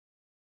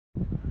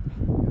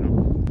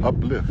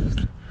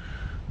uplift.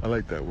 I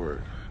like that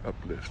word,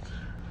 uplift.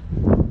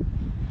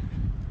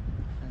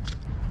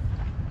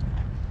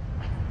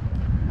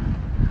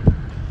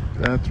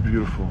 That's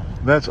beautiful.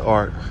 That's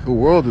art. The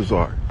world is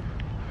art.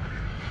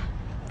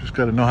 Just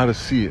got to know how to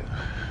see it.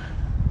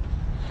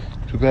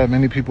 Too bad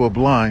many people are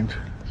blind,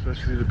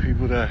 especially the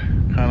people that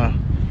kind of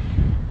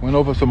went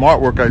over some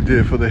artwork I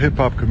did for the hip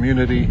hop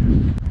community.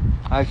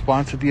 I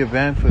sponsored the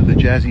event for the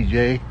Jazzy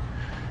Jay,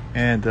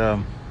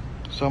 and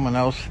someone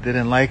else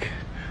didn't like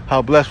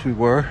how blessed we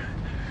were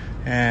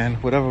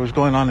and whatever was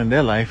going on in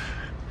their life,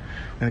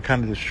 and it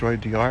kind of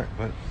destroyed the art.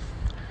 But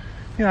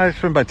you know, I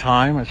spent my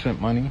time, I spent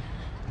money,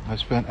 I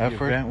spent effort.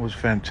 The event was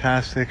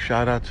fantastic.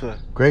 Shout out to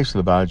Grace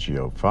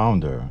Lavaggio,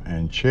 founder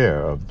and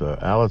chair of the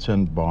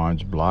Allerton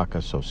Barnes Block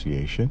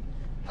Association.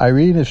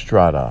 Irene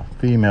Estrada,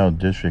 female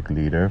district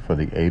leader for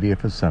the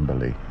 80th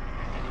Assembly.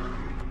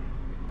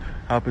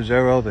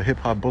 Alpizero, the Hip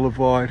Hop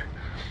Boulevard.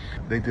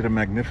 They did a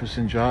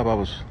magnificent job. I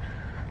was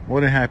more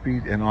than happy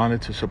and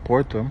honored to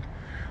support them.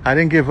 I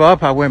didn't give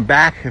up. I went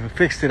back and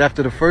fixed it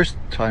after the first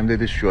time they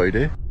destroyed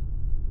it.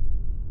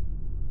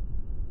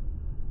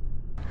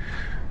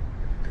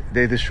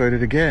 They destroyed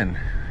it again.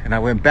 And I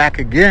went back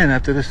again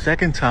after the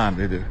second time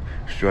they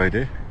destroyed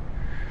it.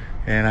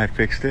 And I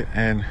fixed it.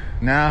 And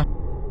now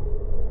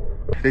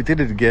they did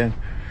it again.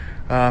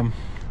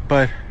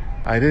 But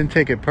I didn't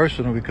take it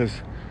personal, because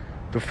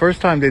the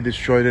first time they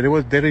destroyed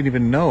it, they didn't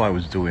even know I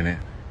was doing it.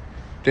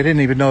 They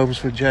didn't even know it was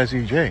for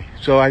Jazzy Jay.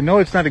 So I know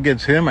it's not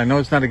against him. I know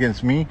it's not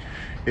against me.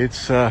 It's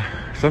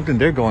something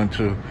they're going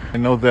through. I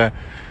know that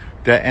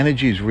that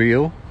energy is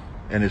real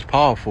and it's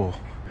powerful.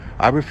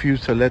 I refuse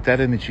to let that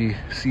energy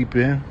seep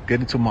in, get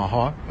into my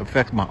heart,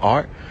 affect my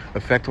art,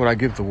 affect what I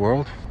give the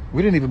world.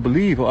 We didn't even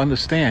believe or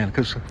understand,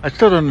 because I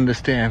still don't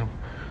understand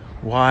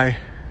why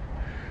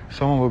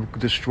someone would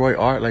destroy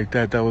art like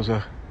that. That was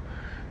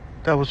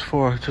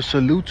to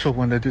salute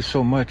someone that did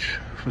so much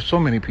for so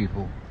many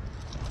people.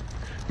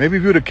 Maybe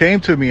if you would have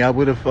came to me, I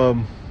would have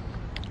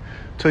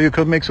told you,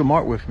 come make some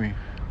art with me.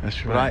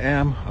 That's right. But I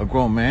am a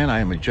grown man, I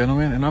am a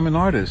gentleman, and I'm an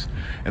artist.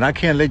 And I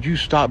can't let you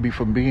stop me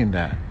from being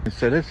that. And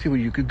so let's see what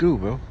you could do,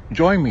 bro.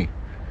 Join me.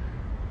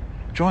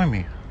 Join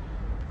me.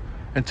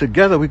 And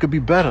together we could be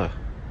better.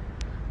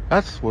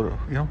 That's what,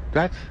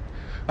 that's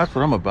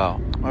what I'm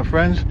about. My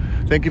friends,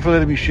 thank you for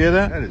letting me share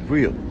that. That is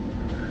real.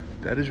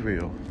 That is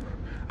real.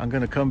 I'm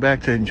gonna come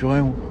back to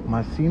enjoying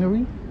my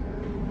scenery.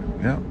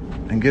 Yeah.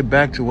 And get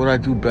back to what I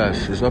do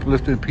best, is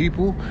uplifting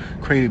people,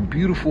 creating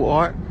beautiful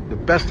art, the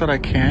best that I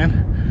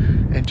can,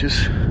 and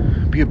just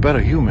be a better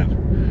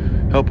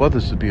human. Help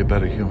others to be a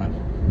better human.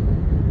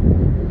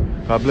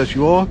 God bless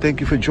you all. Thank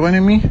you for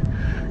joining me.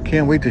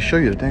 Can't wait to show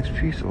you the next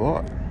piece of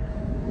art.